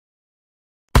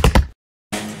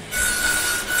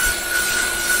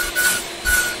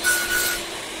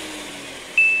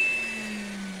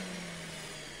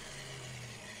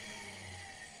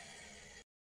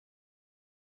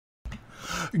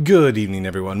Good evening,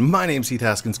 everyone. My name's Heath,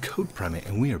 Haskins, Code Primate,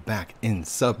 and we are back in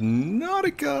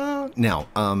Subnautica. Now,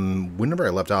 whenever I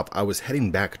left off, I was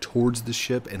heading back towards the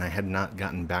ship, and I had not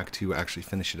gotten back to actually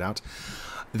finish it out.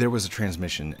 There was a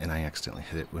transmission, and I accidentally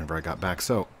hit it whenever I got back,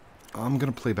 so I'm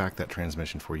going to play back that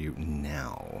transmission for you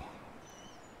now.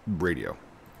 Radio.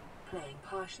 Playing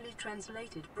partially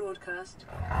translated broadcast.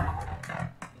 9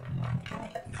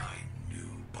 new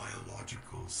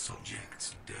biological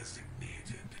subjects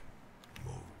designated.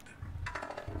 Mode.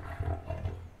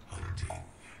 Hunting.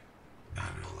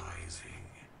 Analyzing.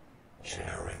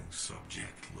 Sharing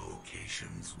subject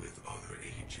locations with other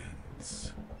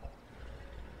agents.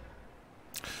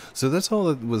 So that's all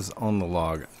that was on the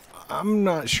log. I'm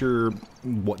not sure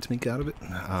what to make out of it.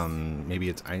 Maybe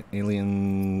it's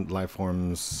alien life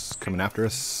forms coming after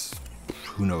us.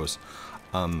 Who knows?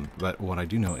 But what I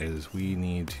do know is we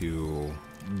need to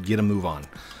get a move on.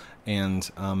 And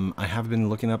I have been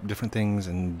looking up different things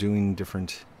and doing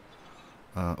different...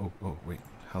 oh, wait.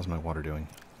 How's my water doing?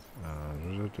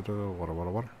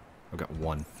 Water. I've got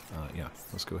one. Yeah,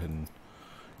 let's go ahead and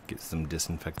get some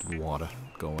disinfected water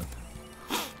going.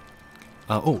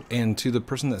 Oh, and to the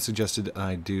person that suggested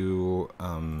I do,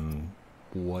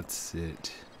 what's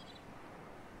it?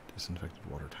 Disinfected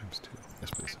water times 2.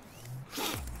 Yes, please.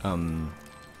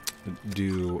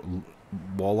 Do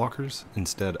wall lockers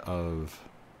instead of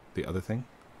the other thing.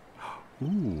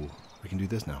 Ooh, we can do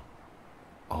this now.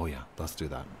 Oh yeah, let's do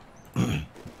that.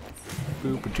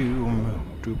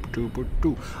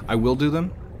 I will do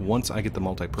them once I get the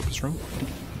multi-purpose room.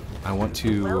 I want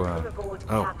to,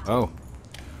 oh.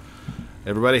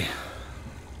 Everybody,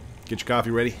 get your coffee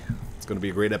ready. It's going to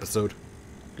be a great episode.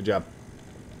 Good job.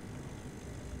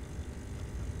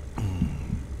 I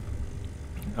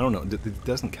don't know. It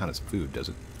doesn't count as food, does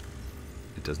it?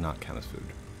 It does not count as food.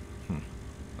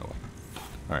 Oh well.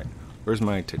 Alright. Where's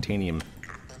my titanium?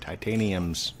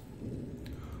 Titaniums.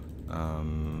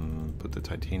 Put the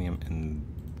titanium in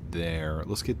there.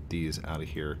 Let's get these out of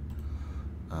here.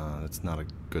 That's not a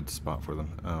good spot for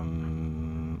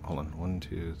them. Hold on. 1,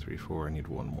 2, 3, 4. I need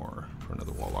one more for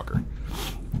another wall locker.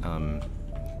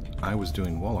 I was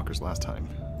doing wall lockers last time.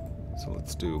 So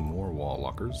let's do more wall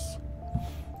lockers.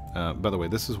 By the way,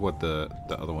 this is what the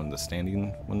other one, the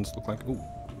standing ones look like. Oh,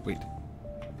 wait.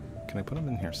 Can I put them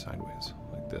in here sideways,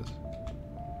 like this?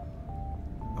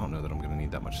 I don't know that I'm going to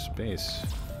need that much space.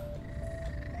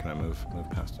 Can I move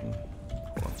past them?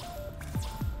 Hold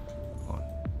on.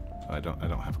 I don't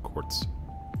have quartz.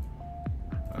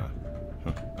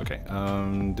 Okay.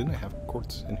 Didn't I have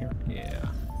quartz in here? Yeah.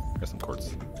 Got some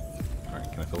quartz. All right.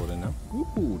 Can I fill it in now?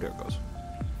 Ooh, there it goes.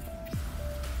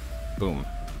 Boom.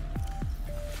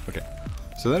 Okay.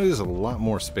 So that is a lot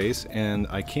more space, and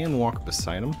I can walk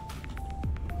beside them.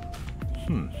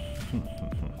 I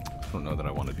don't know that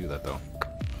I want to do that though.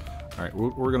 All right.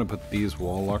 We're gonna put these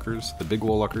wall lockers, the big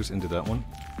wall lockers, into that one.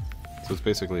 So it's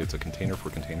basically a container for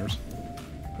containers.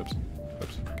 Oops.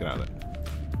 Get out of that.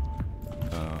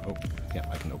 Oh, yeah,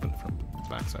 I can open from the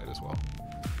back side as well.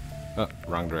 Oh,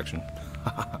 wrong direction.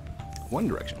 One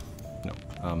direction. No.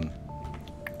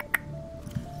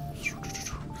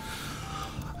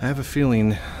 I have a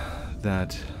feeling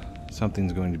that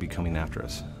something's going to be coming after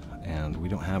us, and we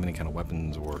don't have any kind of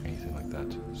weapons or anything like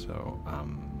that. So,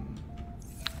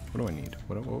 what do I need?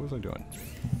 What was I doing?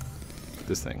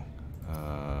 This thing.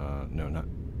 No, not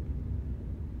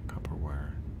copper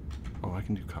wire. Oh, I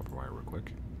can do copper wire real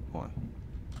quick. Hold on.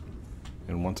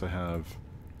 And once I have...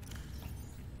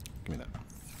 Give me that.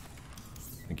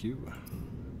 Thank you.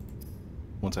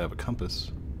 Once I have a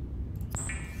compass...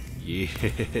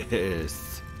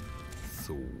 Yes!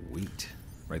 Sweet.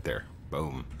 Right there.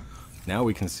 Boom. Now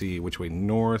we can see which way.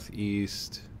 North,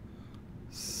 east,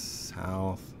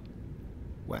 south,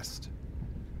 west.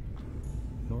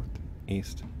 North,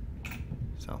 east,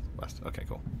 south, west. Okay,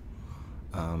 cool.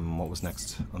 What was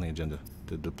next on the agenda?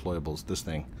 The deployables. This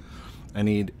thing. I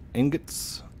need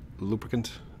ingots,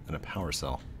 lubricant, and a power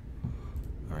cell.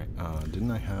 Alright, didn't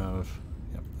I have...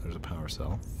 Yep, there's a power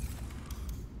cell.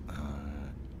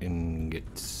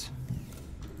 Ingots.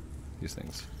 These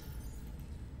things.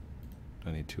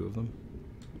 I need 2 of them.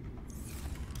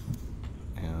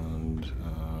 And,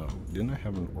 didn't I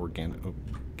have an organic... Oh,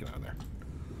 get out of there.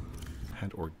 I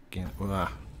had organic...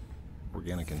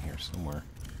 organic in here somewhere.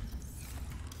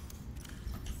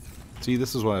 See,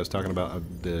 this is what I was talking about,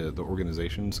 the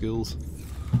organization skills.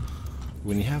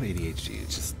 When you have ADHD,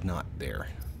 it's just not there.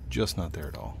 Just not there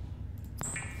at all.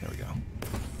 There we go.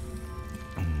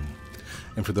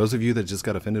 And for those of you that just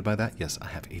got offended by that, yes, I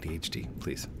have ADHD,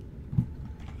 please.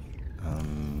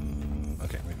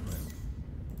 Okay, wait.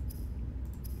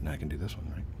 Now I can do this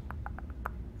one, right?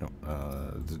 No,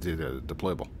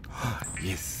 deployable.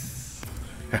 Yes!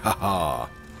 Haha!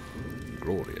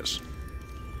 Glorious.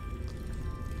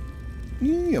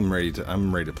 Yeah, I'm ready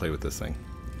to play with this thing.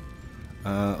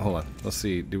 Hold on. Let's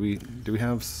see. Do we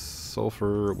have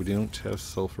sulfur? We don't have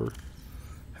sulfur.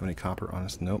 Have any copper on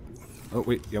us? Nope. Oh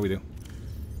wait, yeah we do.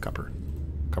 Copper.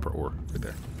 Copper ore right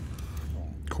there.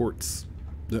 Quartz.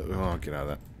 Oh, get out of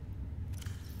that.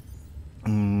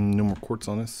 No more quartz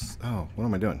on us. Oh, what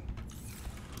am I doing?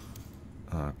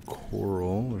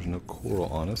 Coral. There's no coral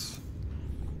on us.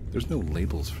 There's no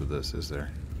labels for this, is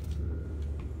there?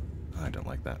 I don't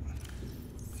like that.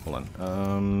 Hold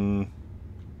on.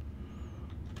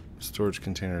 Storage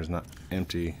container is not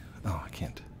empty. Oh, I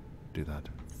can't do that.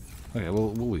 Okay,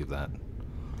 we'll leave that.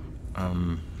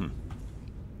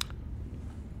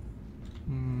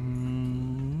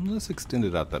 Let's extend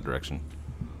it out that direction.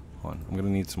 Hold on. I'm gonna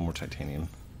need some more titanium.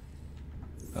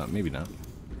 Maybe not.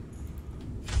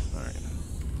 Alright.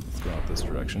 Let's go out this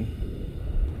direction.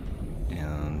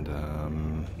 And,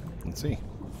 let's see.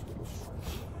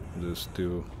 Just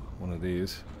do one of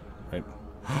these. Right.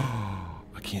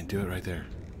 I can't do it right there.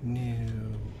 No.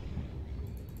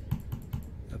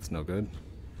 That's no good.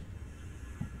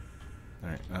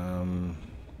 Alright,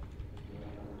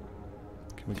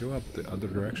 can we go up the other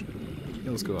direction?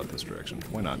 Yeah, let's go out this direction.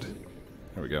 Why not?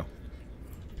 There we go.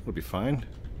 It'll be fine.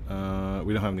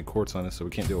 We don't have any quartz on us, so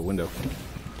we can't do a window.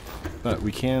 But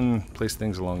we can place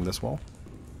things along this wall.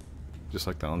 Just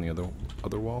like that on the other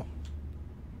wall.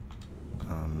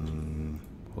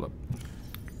 Hold up.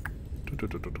 There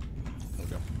we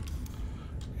go.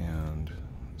 And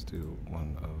let's do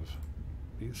one of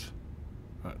these.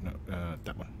 No,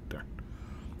 that one. There.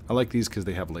 I like these because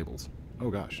they have labels. Oh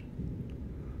gosh.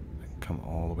 I can come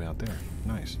all the way out there.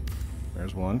 Nice.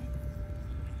 There's one.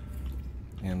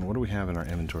 And what do we have in our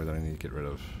inventory that I need to get rid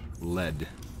of? Lead.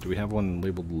 Do we have one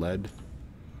labeled lead?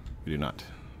 We do not.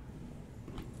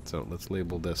 So let's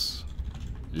label this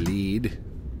lead.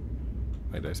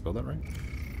 Wait, did I spell that right?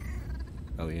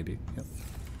 L-E-A-D, yep.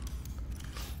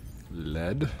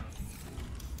 Lead.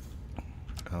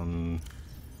 We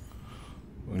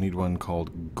need one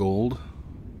called gold,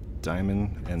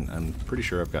 diamond, and I'm pretty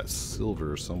sure I've got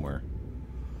silver somewhere.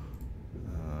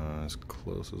 As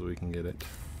close as we can get it.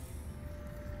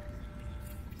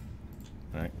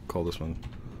 Alright, call this one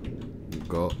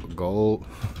gold. Gold.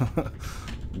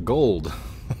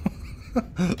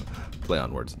 Play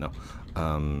on words, no.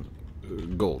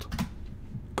 Gold.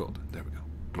 Gold, there we go.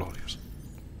 Glorious.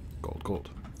 Gold, gold.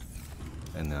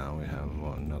 And now we have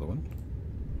another one.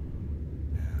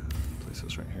 And place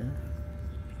this right here.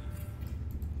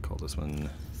 Call this one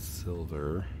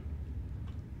silver.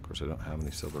 Of course, I don't have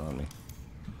any silver on me.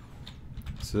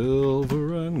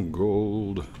 Silver and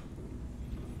gold.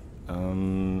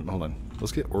 Hold on.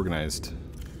 Let's get organized.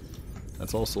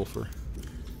 That's all sulfur.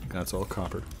 That's all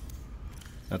copper.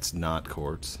 That's not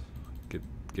quartz.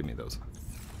 Give me those.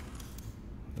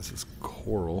 This is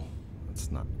coral.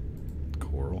 That's not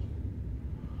coral.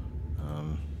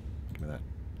 Give me that.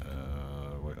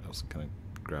 What else can I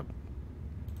grab?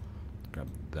 Grab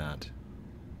that.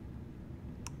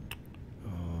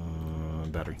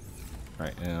 Battery.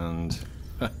 Alright, and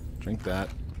drink that.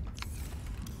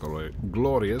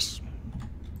 Glorious.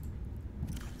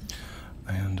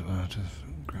 And just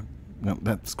grab. No,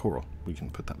 that's coral. We can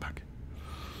put that back.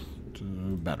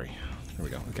 Battery. There we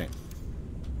go. Okay.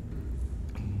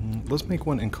 Let's make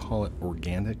one and call it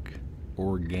organic.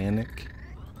 Organic.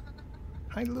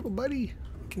 Hi, little buddy.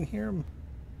 I can hear him.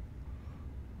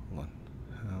 Hold on.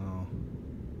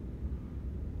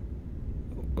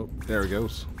 Oh, there he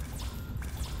goes.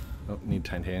 Oh, need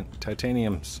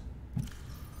titaniums.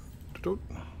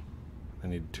 I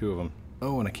need 2 of them.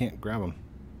 Oh, and I can't grab them.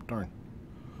 Darn.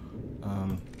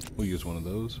 We'll use one of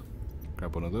those.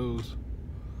 Grab one of those.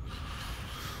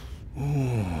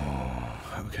 Ooh,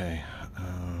 okay.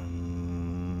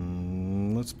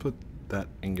 Let's put that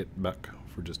ingot back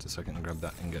for just a second and grab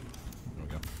that ingot. There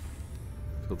we go.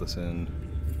 Fill this in.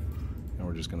 And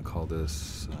we're just going to call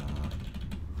this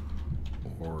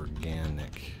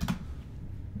organic.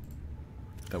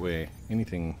 That way,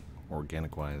 anything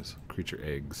organic-wise, creature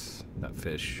eggs, that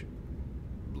fish,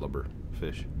 blubber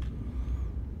fish.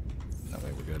 That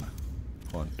way we're good.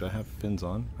 Hold on, do I have fins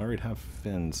on? I already have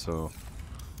fins, so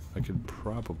I could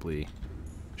probably...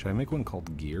 Should I make one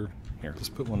called gear? Here, let's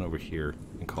put one over here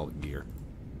and call it gear.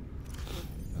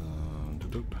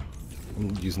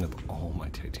 I'm using up all my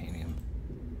titanium.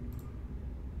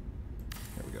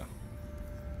 There we go.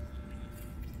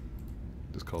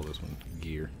 Just call this one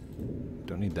gear.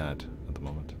 Don't need that at the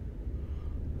moment.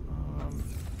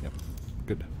 Yep,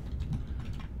 good.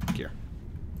 Gear.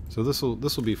 So this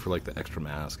will be for like the extra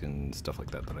mask and stuff like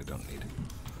that that I don't need.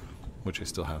 Which I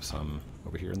still have some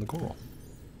over here in the coral.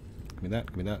 Give me that,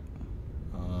 give me that.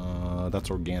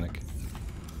 That's organic.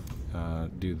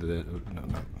 Do the, no,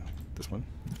 not this one.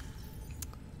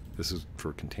 This is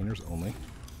for containers only.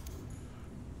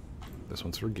 This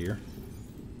one's for gear.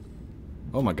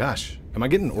 Oh my gosh, am I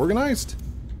getting organized?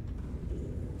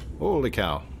 Holy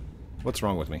cow. What's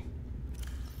wrong with me?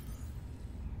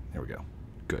 There we go.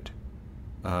 Good.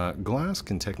 Glass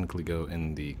can technically go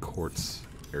in the quartz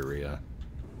area.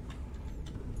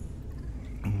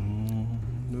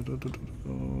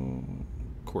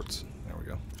 Quartz. There we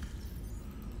go.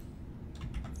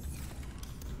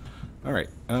 Alright.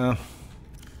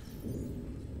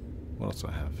 What else do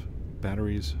I have?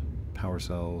 Batteries, power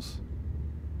cells.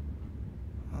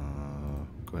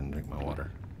 Go ahead and drink my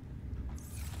water.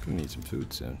 Gonna need some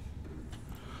food soon.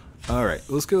 Alright,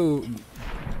 let's go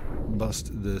bust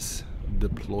this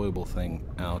deployable thing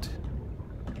out.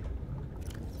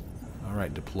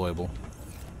 Alright, deployable.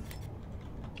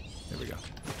 There we go.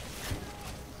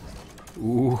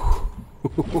 Ooh,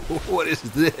 what is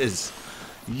this?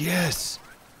 Yes!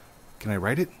 Can I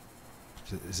write it?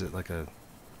 Is it like a...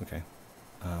 Okay.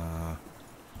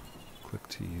 Click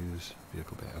to use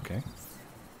vehicle bay. Okay.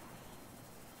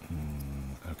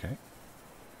 Okay.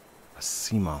 A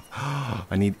sea moth.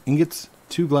 I need ingots,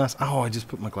 2 glass. Oh, I just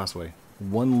put my glass away.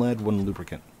 1 lead, 1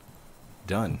 lubricant.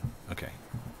 Done. Okay.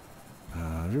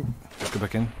 Let's go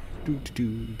back in. There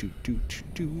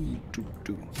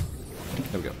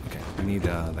we go. Okay. We need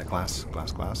that glass.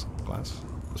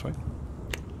 This way.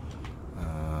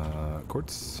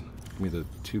 Quartz. Give me the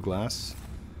 2 glass.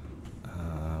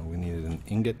 We needed an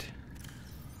ingot.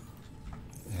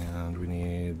 And we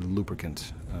need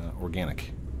lubricant.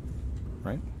 Organic.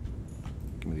 Right?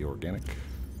 Give me the organic.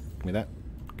 Give me that.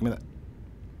 Give me that.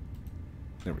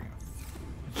 There we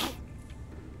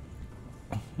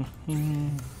go.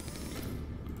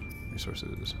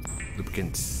 Resources.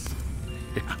 Lubricants.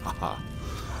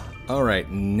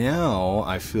 Alright, now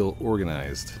I feel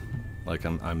organized. Like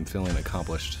I'm feeling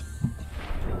accomplished.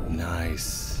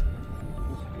 Nice.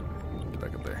 Get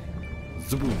back up there.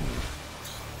 Zaboom.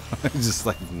 I just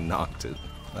like knocked it.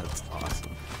 That's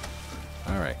awesome.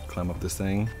 Alright, climb up this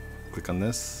thing. Click on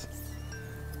this.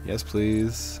 Yes,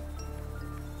 please.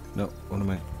 No, what am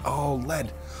I? Oh,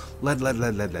 lead. Lead.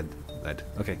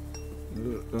 Okay.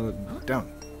 Down.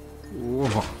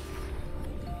 Whoa.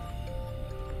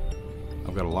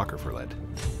 I've got a locker for lead.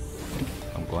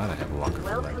 I'm glad I have a locker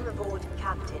for lead. Welcome aboard,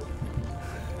 Captain.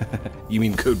 You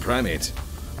mean Code Primate?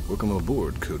 Welcome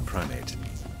aboard, Code Primate.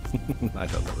 I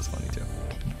thought that was funny too.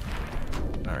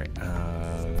 Alright,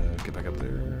 get back up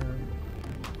there.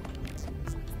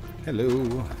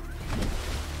 Hello.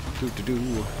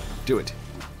 Do it.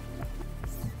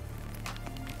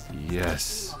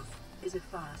 Yes. Is a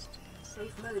fast,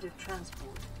 safe mode of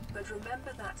transport, but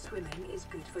remember that swimming is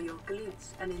good for your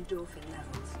glutes and endorphin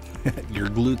levels. Your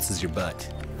glutes is your butt.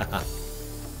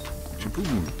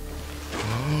 Shaboom.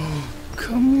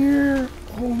 Come here.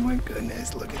 Oh my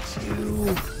goodness, look at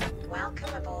you.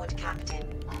 Welcome aboard, Captain.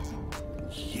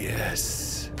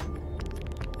 Yes.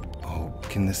 Oh,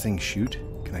 can this thing shoot?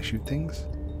 Can I shoot things?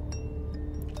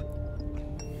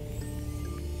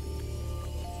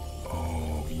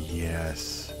 Oh,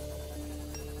 yes.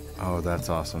 Oh, that's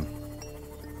awesome.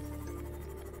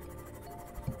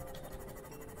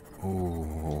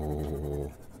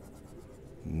 Oh,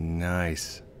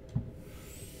 nice.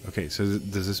 Okay, so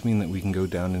does this mean that we can go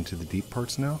down into the deep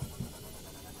parts now?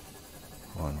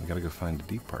 Hold on, we gotta go find the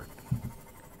deep part.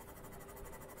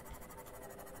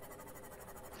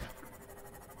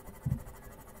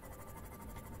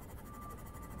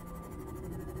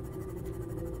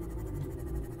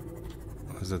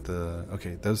 Was it the...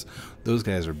 Okay, those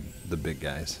guys are the big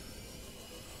guys.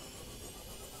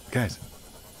 Guys,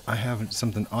 I have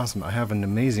something awesome. I have an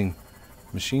amazing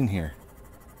machine here.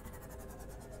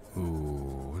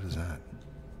 Ooh, what is that?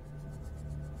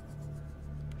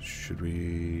 Should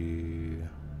we...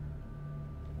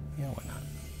 Yeah, why not?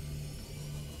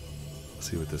 Let's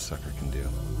see what this sucker can do.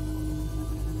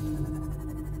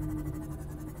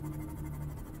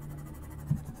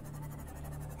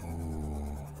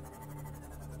 Ooh.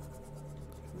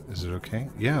 Is it okay?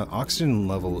 Yeah, oxygen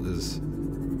level is...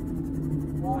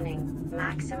 Warning,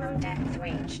 maximum depth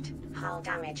reached. Hull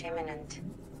damage imminent.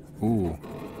 Ooh.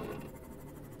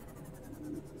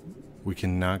 We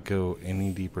cannot go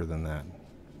any deeper than that.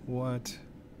 What?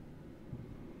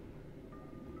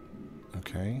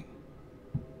 Okay.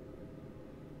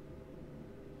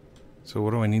 So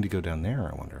what do I need to go down there,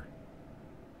 I wonder?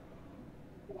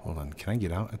 Hold on, can I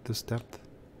get out at this depth?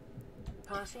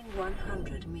 Passing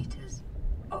 100 meters.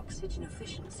 Oxygen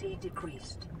efficiency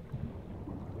decreased.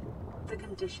 The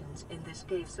conditions in this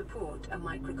cave support a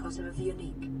microcosm of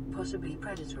unique, possibly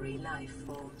predatory life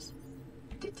forms.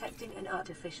 Detecting an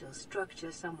artificial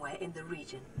structure somewhere in the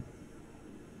region.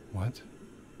 What?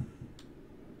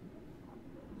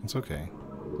 It's okay.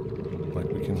 Like,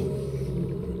 we can...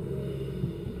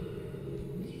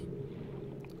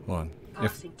 Hold on.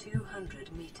 Passing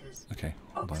 200 meters. Okay,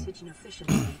 hold on. Oxygen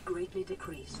efficiency greatly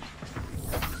decreased.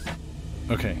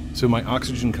 Okay, so my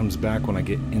oxygen comes back when I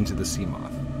get into the sea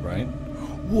moth, right?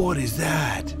 What is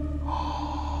that?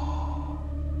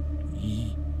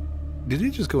 Did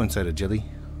it just go inside a jelly?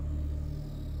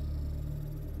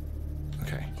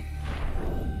 Okay.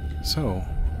 So,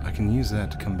 I can use that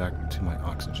to come back to my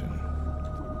oxygen.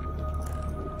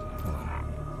 Hold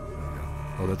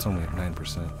on. Oh, that's only at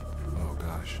 9%. Oh,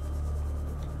 gosh.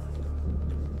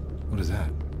 What is that?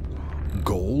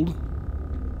 Gold?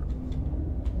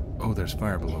 Oh, there's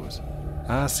fire below us.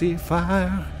 I see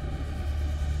fire.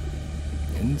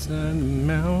 Inside the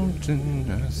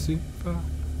mountain, I see fire.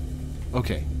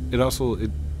 Okay.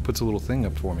 It puts a little thing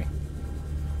up for me.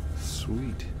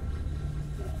 Sweet.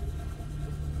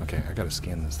 Okay, I gotta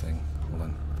scan this thing. Hold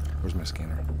on. Where's my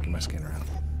scanner? Get my scanner out.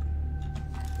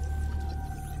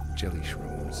 Jelly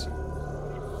shrooms.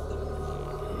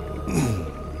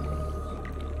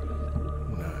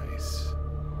 Nice.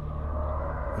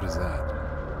 What is that?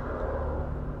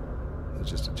 Is it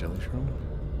just a jelly shroom?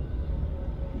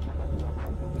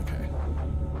 Okay.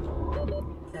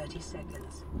 30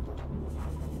 seconds.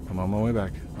 I'm on my way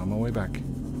back. On my way back.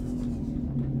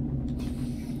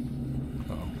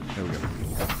 Uh-oh. There we go.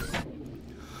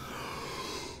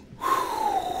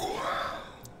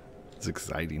 It's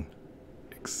exciting.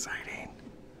 Exciting.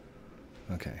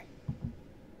 Okay.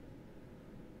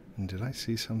 And did I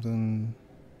see something?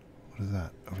 What is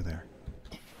that? Over there.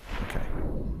 Okay.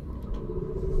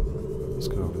 Let's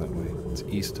go over that way. It's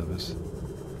east of us.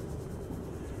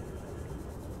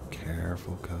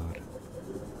 Careful, code.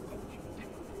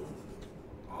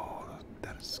 Oh,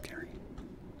 that is scary.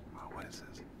 Oh, what is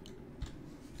this?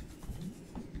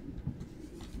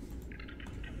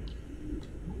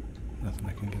 Nothing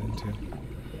I can get into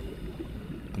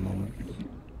at the moment.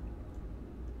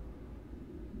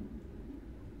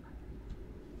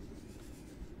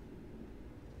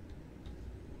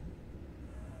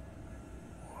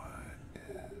 What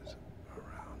is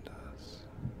around us?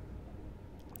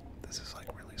 This is like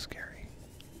really scary.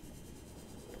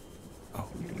 Oh,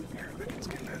 here, I can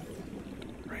scan that.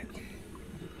 Right.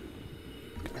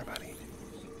 Come here, buddy.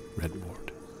 Red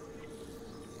ward.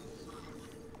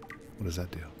 What does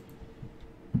that do?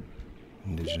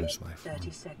 Indigenous life form.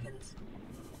 30 seconds.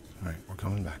 Alright, we're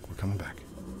coming back. We're coming back.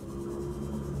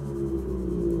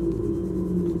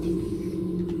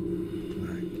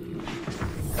 Alright.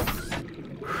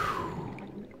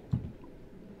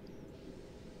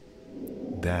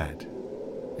 That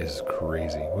is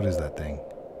crazy. What is that thing?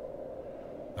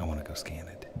 I want to go scan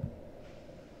it.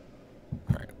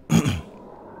 Alright.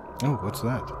 Oh, what's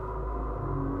that? Hold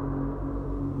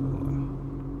on.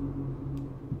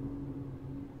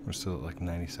 We're still at like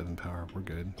 97 power. We're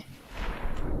good.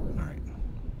 Alright.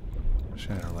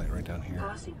 Shine our light right down here.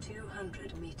 Passing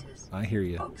 200 meters. I hear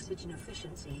you. Oxygen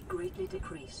efficiency greatly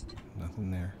decreased. Nothing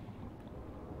there.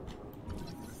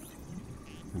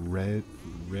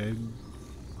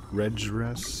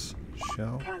 Redress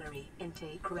shell? Calorie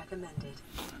intake recommended.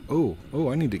 Oh,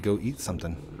 I need to go eat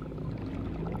something.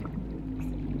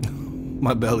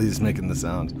 My belly's making the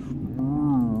sounds.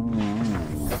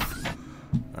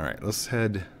 Alright, let's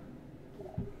head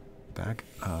back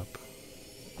up.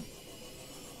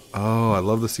 Oh, I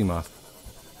love the sea moth.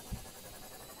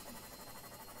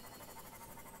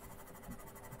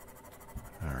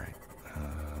 Alright,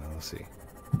 let's see.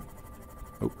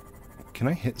 Oh, can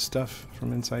I hit stuff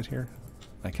from inside here?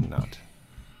 I cannot.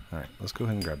 Alright, let's go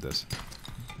ahead and grab this.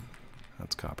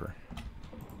 That's copper.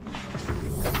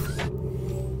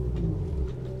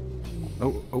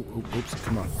 Oh, oops,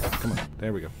 come on.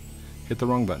 There we go. Hit the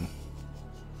wrong button.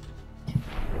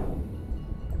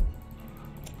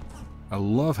 I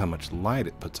love how much light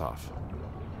it puts off.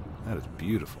 That is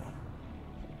beautiful.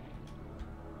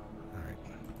 Alright.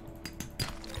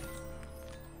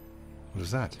 What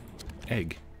is that?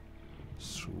 Egg.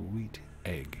 Sweet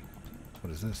egg.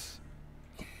 What is this?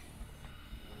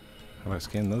 Have I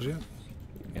scanned those yet?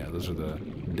 Yeah, those are the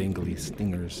dangly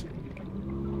stingers.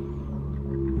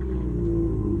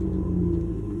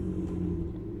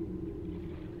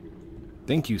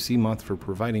 Thank you, sea moth, for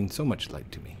providing so much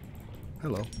light to me.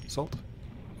 Hello, salt.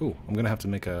 Oh, I'm gonna have to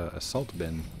make a salt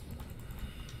bin.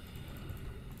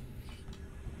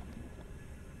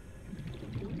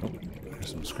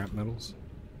 scrap metals.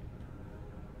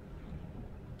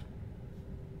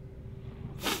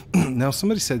 Now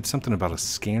somebody said something about a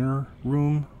scanner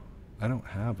room. I don't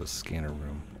have a scanner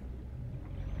room.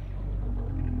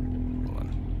 Hold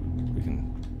on. We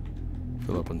can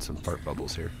fill up on some fart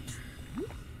bubbles here. There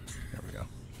we go.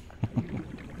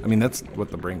 I mean, that's what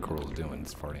the brain coral is doing.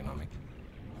 It's farting on me.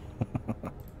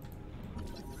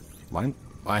 Lime?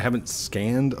 I haven't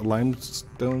scanned a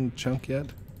limestone chunk yet.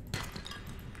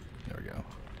 There we go.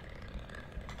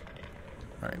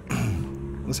 Alright.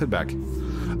 Let's head back.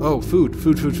 Oh, food.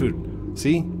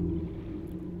 See?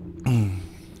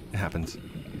 It happens.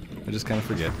 I just kind of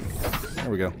forget. There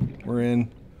we go. We're in.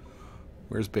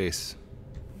 Where's base?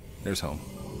 There's home.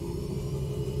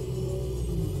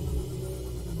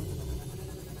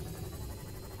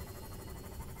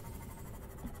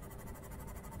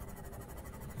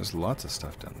 There's lots of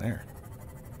stuff down there.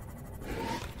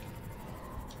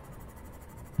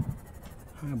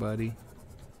 Hi, buddy.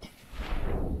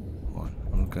 Hold on.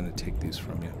 I'm going to take these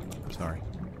from you. Sorry.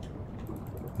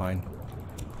 Mine.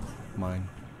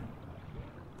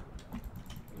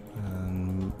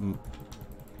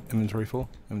 Inventory full?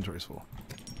 Inventory's full.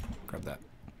 Grab that.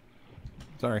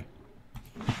 Sorry.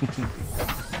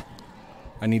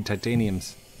 I need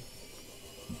titaniums.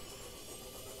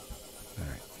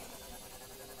 Alright.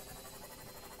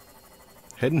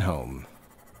 Heading home.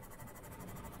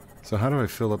 So how do I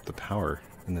fill up the power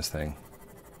in this thing?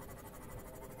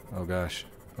 Oh gosh.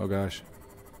 Oh gosh.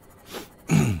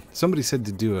 Somebody said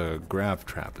to do a grav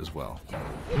trap as well.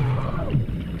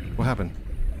 What happened?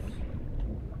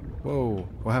 Whoa,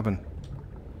 what happened?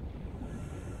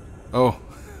 Oh,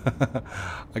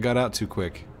 I got out too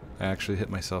quick. I actually hit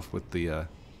myself with the, Alright,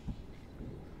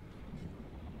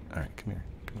 come here.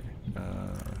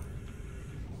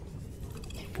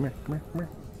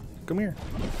 Come here.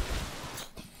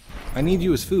 I need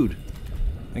you as food.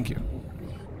 Thank you.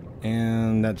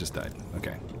 And that just died.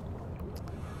 Okay.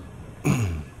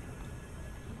 Come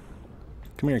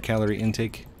here, calorie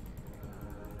intake.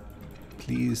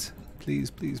 Please.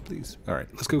 Alright,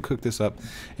 let's go cook this up.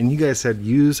 And you guys said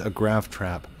use a grav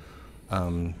trap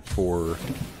for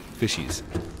fishies,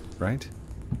 right?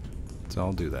 So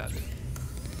I'll do that.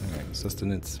 Alright,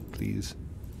 sustenance, please.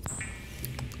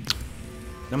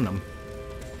 Num num.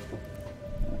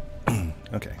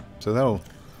 Okay, so that'll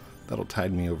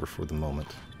tide me over for the moment.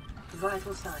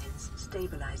 Vital signs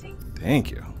stabilizing. Thank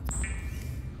you.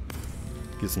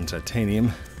 Get some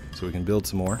titanium so we can build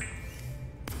some more.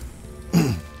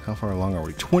 How far along are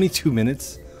we? 22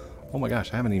 minutes? Oh my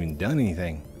gosh, I haven't even done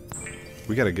anything.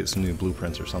 We gotta get some new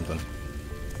blueprints or something.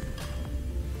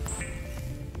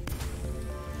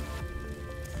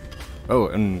 Oh,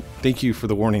 and thank you for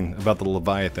the warning about the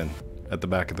Leviathan at the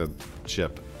back of the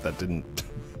ship. That didn't...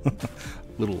 a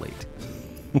little late.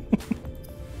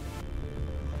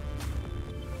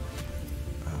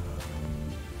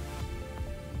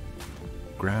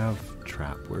 Grav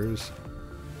trap. Where's...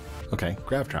 Okay,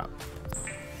 grav trap.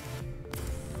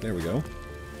 There we go.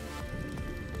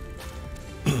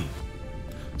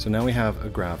 So now we have a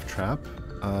grav trap.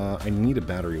 I need a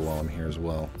battery while I'm here as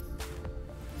well.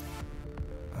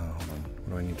 Hold on.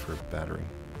 What do I need for a battery?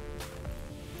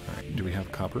 Alright, do we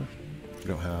have copper? We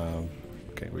don't have...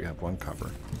 Okay, we have one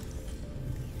copper.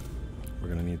 We're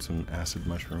gonna need some acid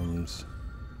mushrooms.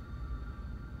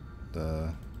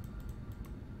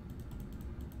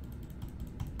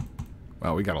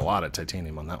 Wow, we got a lot of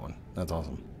titanium on that one. That's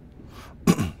awesome.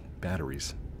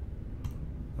 Batteries.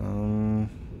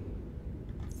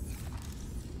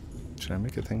 Should I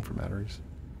make a thing for batteries?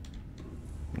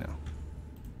 No.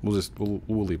 We'll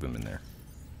leave them in there.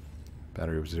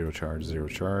 Battery of 0 charge, 0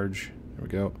 charge. There we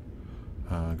go.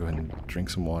 Go ahead and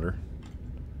drink some water.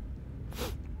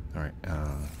 Alright,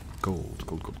 gold.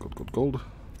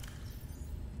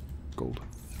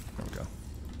 There we go.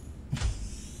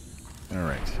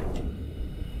 Alright.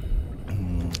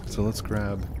 So let's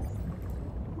grab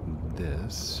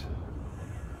this.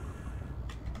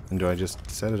 And do I just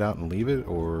set it out and leave it,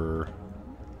 or...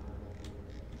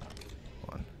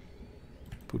 Hold on.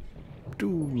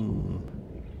 Boom.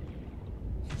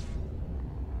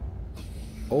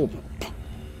 Oh.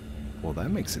 Well,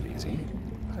 that makes it easy.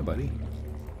 Hi, buddy.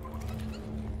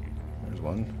 There's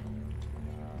one.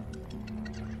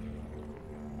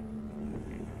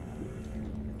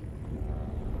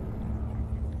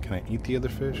 Can I eat the other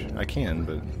fish? I can,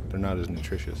 but they're not as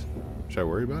nutritious. Should I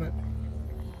worry about it?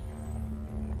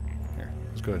 Here,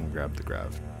 let's go ahead and grab the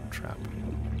grav trap.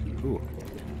 Ooh.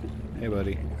 Hey,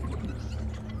 buddy.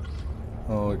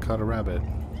 Oh, it caught a rabbit.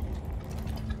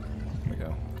 There we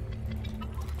go.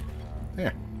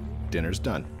 There. Dinner's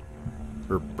done.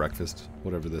 Or breakfast,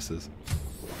 whatever this is.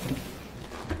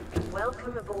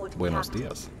 Welcome aboard, Buenos Captain.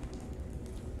 dias.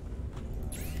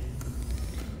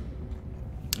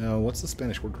 What's the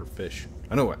Spanish word for fish?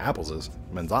 I know what apples is.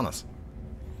 Manzanas.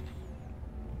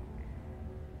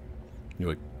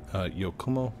 Yo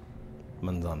como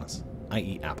manzanas. I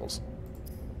eat apples.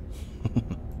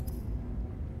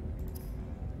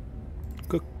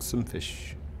 Cook some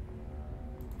fish.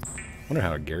 Wonder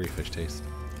how a Gary fish tastes.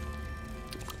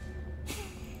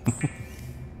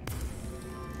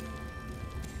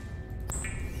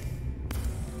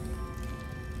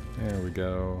 There we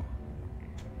go.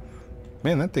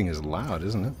 Man, that thing is loud,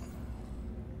 isn't it?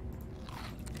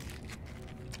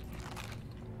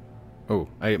 Oh,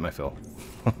 I ate my fill.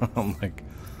 I'm like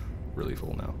really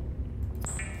full now.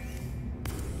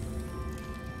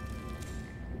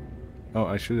 Oh,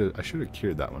 I should have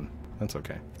cured that one. That's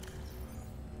okay.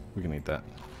 We can eat that.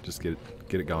 Just get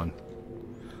it going.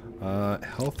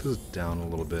 Health is down a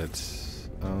little bit.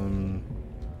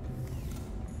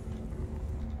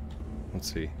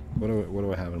 Let's see. What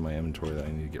do I have in my inventory that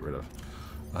I need to get rid of?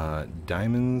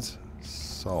 Diamonds,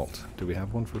 salt. Do we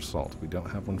have one for salt? We don't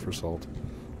have one for salt.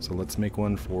 So let's make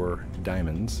one for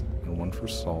diamonds and one for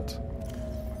salt.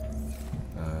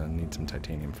 Need some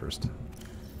titanium first.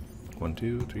 1,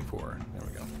 2, 3, 4. There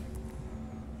we go.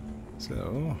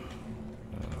 So,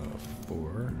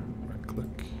 4. Right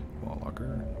click. Wall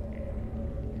locker.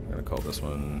 I'm gonna call this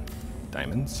one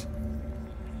diamonds.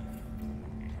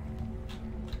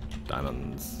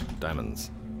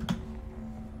 Diamonds.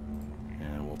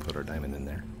 And we'll put our diamond in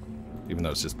there. Even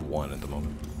though it's just 1 at the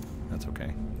moment. That's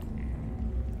okay.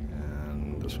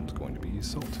 And this one's going to be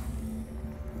salt.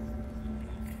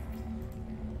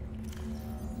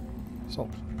 Salt.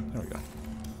 There we go.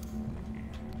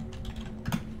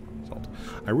 Salt.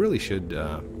 I really should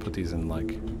put these in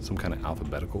like some kind of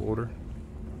alphabetical order.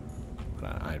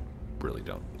 But I really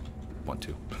don't want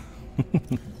to.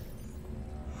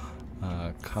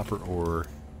 Copper ore.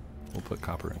 We'll put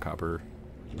copper and copper.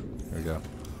 There we go.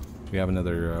 We have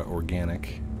another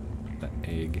organic. That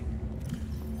egg.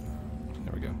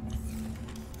 There we go.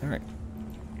 Alright.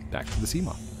 Back to the sea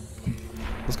moth.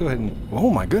 Let's go ahead and... Oh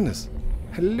my goodness!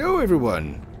 Hello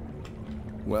everyone!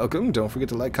 Welcome. Don't forget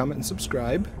to like, comment, and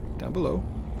subscribe down below.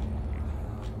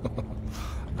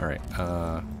 Alright.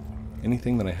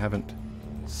 Anything that I haven't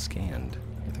scanned?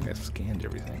 I think I've scanned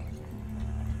everything.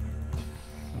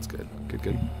 That's good.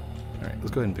 Good. Alright,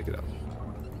 let's go ahead and pick it up.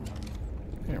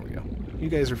 There we go. You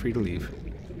guys are free to leave.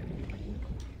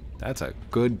 That's a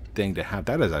good thing to have.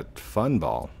 That is a fun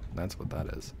ball. That's what that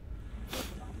is.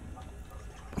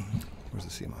 Where's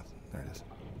the sea moth? There it is.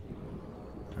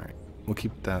 Alright, we'll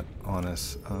keep that on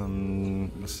us.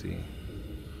 Let's see.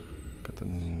 Got the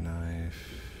knife.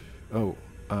 Oh,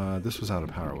 this was out of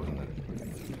power, wasn't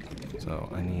it? So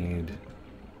I need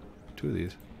 2 of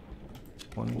these.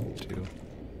 1, 2.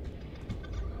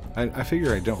 I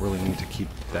figure I don't really need to keep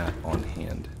that on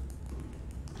hand.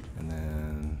 And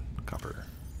then copper.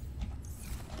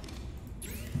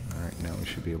 Alright, now we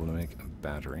should be able to make a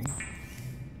battery.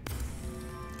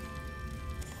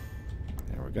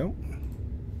 There we go.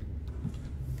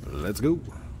 Let's go.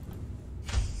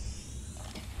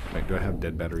 Wait, do I have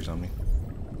dead batteries on me?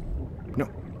 No,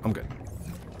 I'm good.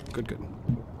 Good.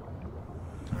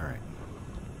 Alright.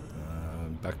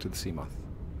 Back to the sea moth.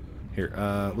 Here,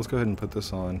 let's go ahead and put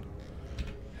this on.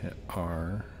 Hit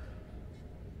R.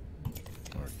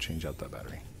 Or change out that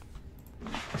battery.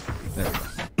 There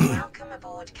we go. Welcome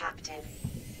aboard, Captain.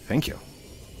 Thank you.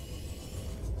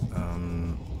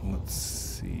 Let's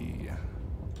see.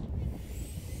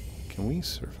 Can we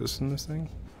surface in this thing?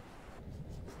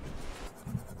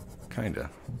 Kinda.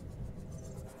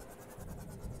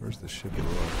 Where's the ship at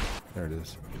all? There it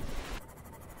is.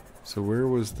 So where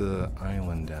was the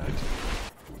island at?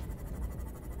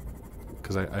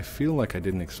 Because I feel like I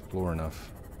didn't explore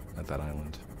enough at that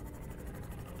island.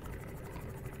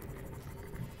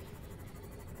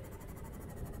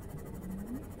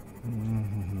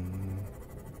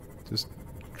 Just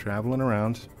traveling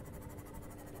around.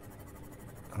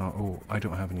 Oh, I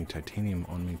don't have any titanium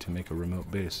on me to make a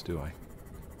remote base, do I?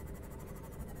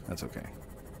 That's okay.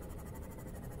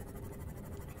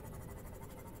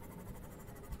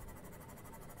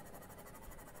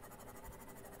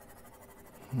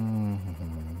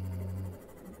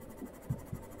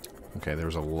 Okay,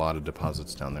 there's a lot of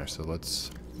deposits down there, so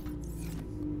let's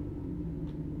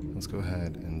go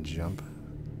ahead and jump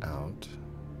out.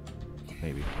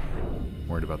 Maybe.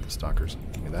 Worried about the stalkers.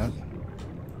 Give me that.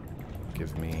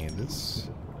 Give me this.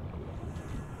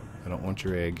 I don't want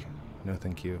your egg. No,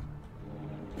 thank you.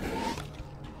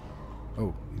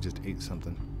 Oh, you just ate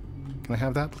something. Can I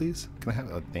have that, please? Can I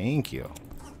have... Oh, thank you.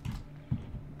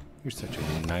 You're such a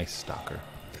nice stalker.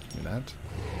 Give me that.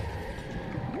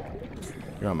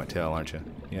 You're on my tail, aren't you?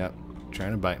 Yep.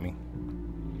 Trying to bite me.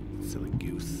 Silly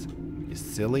goose. You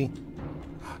silly?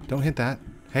 Don't hit that.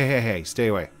 Hey, hey, hey. Stay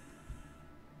away.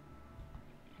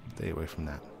 Stay away from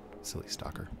that. Silly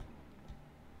stalker.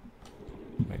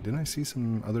 Wait, didn't I see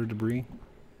some other debris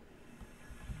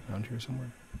around here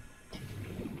somewhere?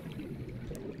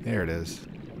 There it is.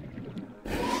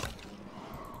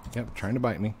 Yep, trying to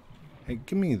bite me. Hey,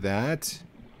 give me that.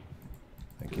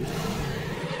 Thank you.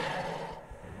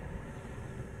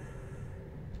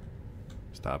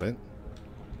 Stop it.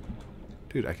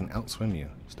 Dude, I can outswim you.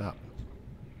 Stop.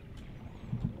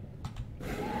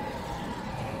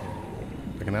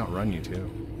 I can outrun you too.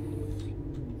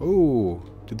 Oh,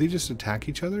 did they just attack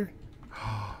each other?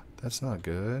 That's not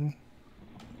good.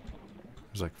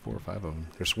 There's like 4 or 5 of them.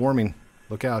 They're swarming.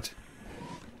 Look out.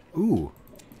 Ooh.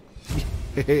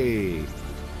 Hey.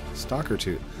 Stalker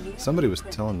too. Somebody was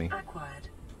telling me.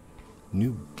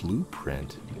 New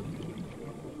blueprint.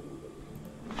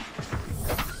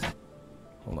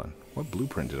 Hold on. What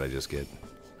blueprint did I just get?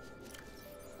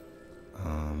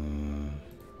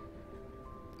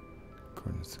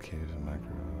 Coordinates to caves and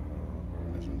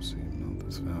microorganisms seem not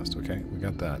this fast. Okay, we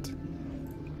got that.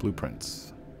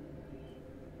 Blueprints.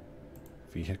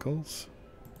 Vehicles.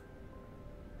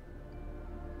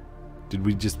 Did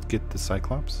we just get the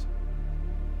Cyclops?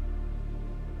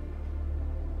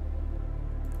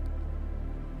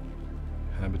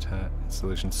 Habitat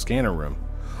installation scanner room.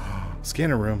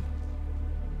 Scanner room.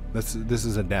 This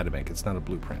is a data bank. It's not a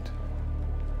blueprint.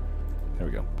 There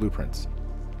we go. Blueprints.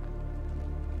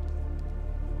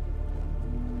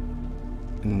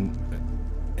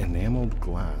 Enameled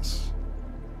glass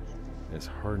is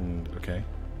hardened. Okay.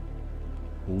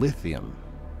 Lithium.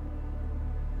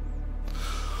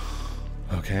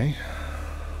 Okay.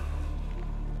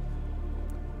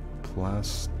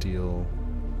 Plasteel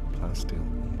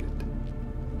ingot.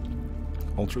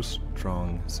 Ultra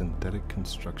strong synthetic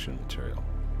construction material.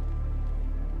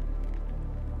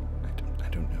 I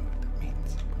don't know what that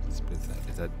means.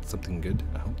 Is that something good?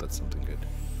 I hope that's something good.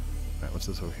 Alright, what's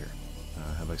this over here?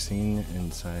 Have I seen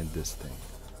inside this thing?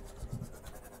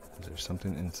 Is there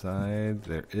something inside?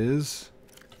 There is.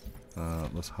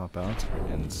 Let's hop out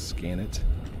and scan it.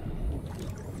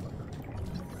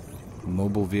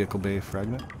 Mobile vehicle bay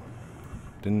fragment.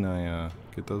 Didn't I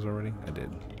get those already? I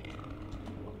did.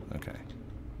 Okay.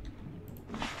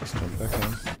 Let's jump back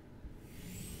in.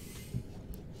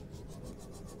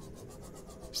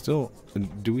 Still,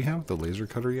 do we have the laser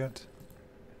cutter yet?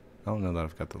 I don't know that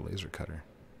I've got the laser cutter.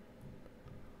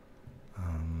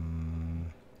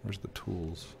 Where's the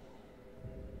tools?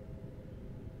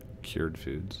 Cured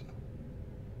foods.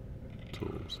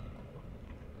 Tools.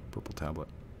 Purple tablet.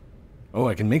 Oh,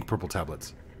 I can make purple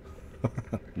tablets.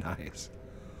 Nice.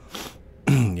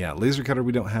 Yeah, laser cutter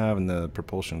we don't have, and the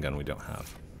propulsion gun we don't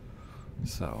have.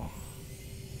 So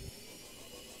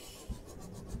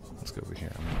let's go over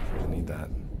here. I'm not afraid I need that.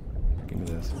 Give me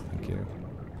this. Thank you.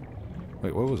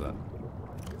 Wait, what was that?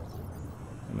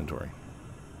 Inventory.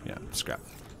 Yeah, scrap.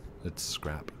 It's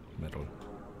scrap metal.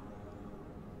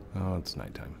 Oh, it's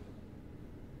nighttime.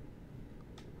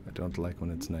 I don't like when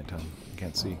it's nighttime. I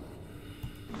can't see.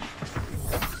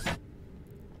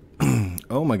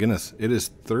 Oh my goodness, it is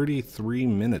 33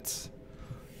 minutes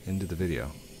into the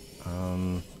video.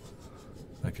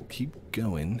 I could keep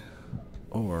going,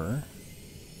 or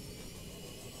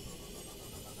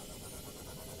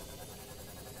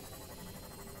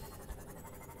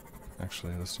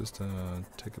actually, let's just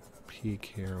take a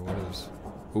peek here. What is?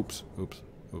 Oops.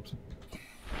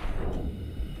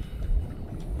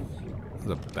 That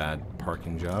was a bad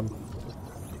parking job.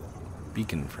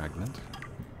 Beacon fragment.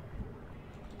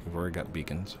 We've already got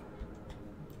beacons.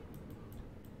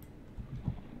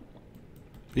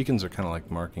 Beacons are kind of like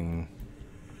marking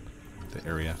the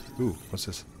area. Ooh, what's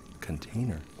this?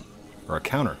 Container. Or a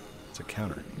counter. It's a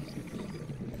counter.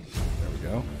 There we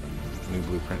go. New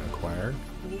blueprint acquired.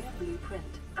 New blueprint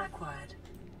acquired.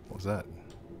 What was that?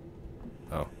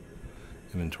 Oh.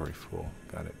 Inventory full.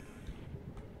 Got it.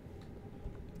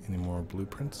 Any more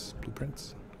blueprints?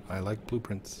 Blueprints? I like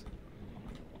blueprints.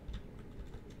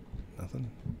 Nothing?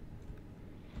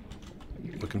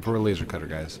 Looking for a laser cutter,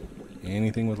 guys.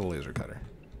 Anything with a laser cutter.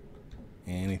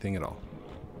 Anything at all.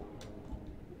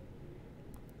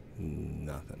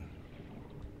 Nothing.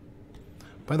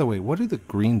 By the way, what do the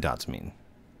green dots mean?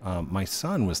 My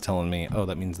son was telling me, oh,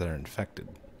 that means they're infected.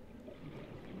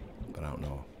 But I don't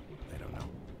know. I don't know.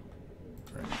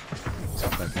 Alright. Let's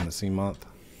hop back in the sea moth.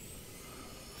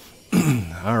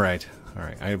 Alright.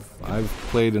 Alright. I've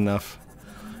played enough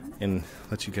and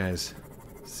let you guys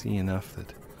see enough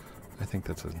that I think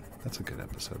that's a good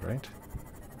episode, right?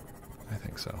 I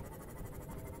think so.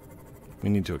 We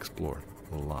need to explore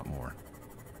a lot more.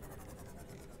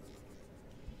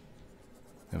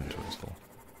 Inventory's full.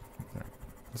 Alright,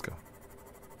 let's go.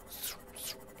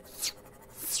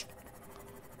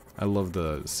 I love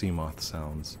the sea moth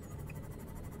sounds.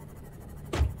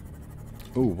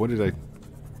 Oh, what did I...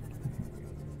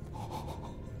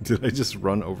 Did I just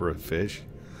run over a fish?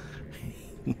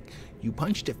 You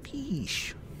punched a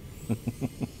fish.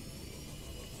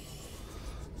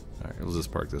 Alright, we'll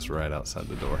just park this right outside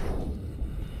the door.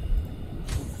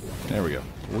 There we go.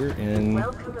 We're in...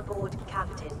 Welcome aboard,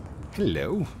 Captain.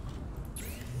 Hello.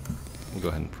 We'll go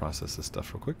ahead and process this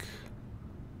stuff real quick.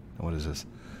 Now what is this?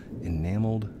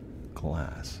 Enameled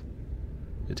glass.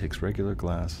 It takes regular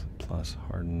glass plus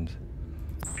hardened.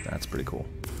 That's pretty cool.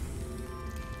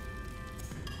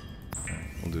 Alright,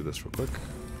 we'll do this real quick.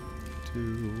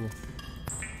 2,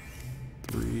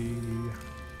 3.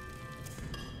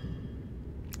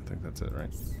 I think that's it,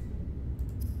 right?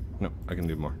 No, I can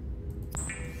do more.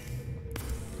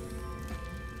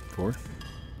 4,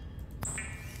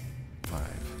 5.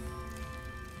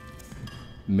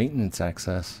 Maintenance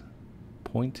access.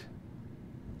 Point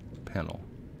panel.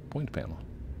 Point panel.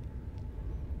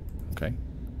 Okay.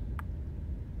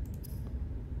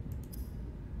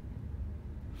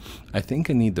 I think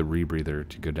I need the rebreather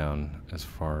to go down as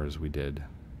far as we did.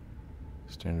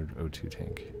 Standard O2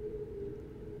 tank.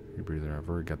 Rebreather. I've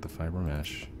already got the fiber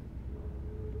mesh.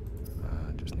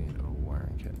 Just need a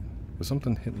wiring kit. Was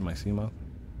something hitting my sea moth?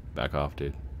 Back off,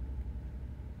 dude.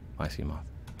 My sea moth.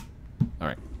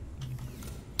 Alright.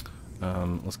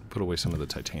 Let's put away some of the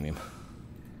titanium.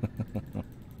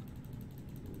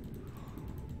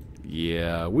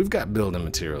 Yeah, we've got building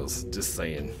materials. Just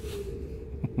saying.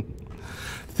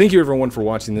 Thank you everyone for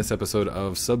watching this episode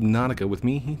of Subnautica with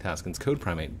me, Heath Haskins, Code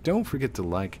Primate. Don't forget to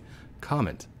like,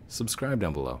 comment, subscribe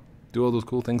down below. Do all those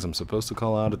cool things I'm supposed to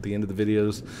call out at the end of the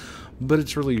videos, but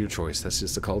it's really your choice. That's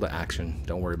just a call to action.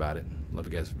 Don't worry about it. Love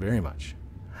you guys very much.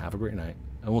 Have a great night,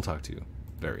 and we'll talk to you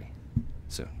very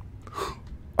soon.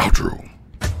 Outro.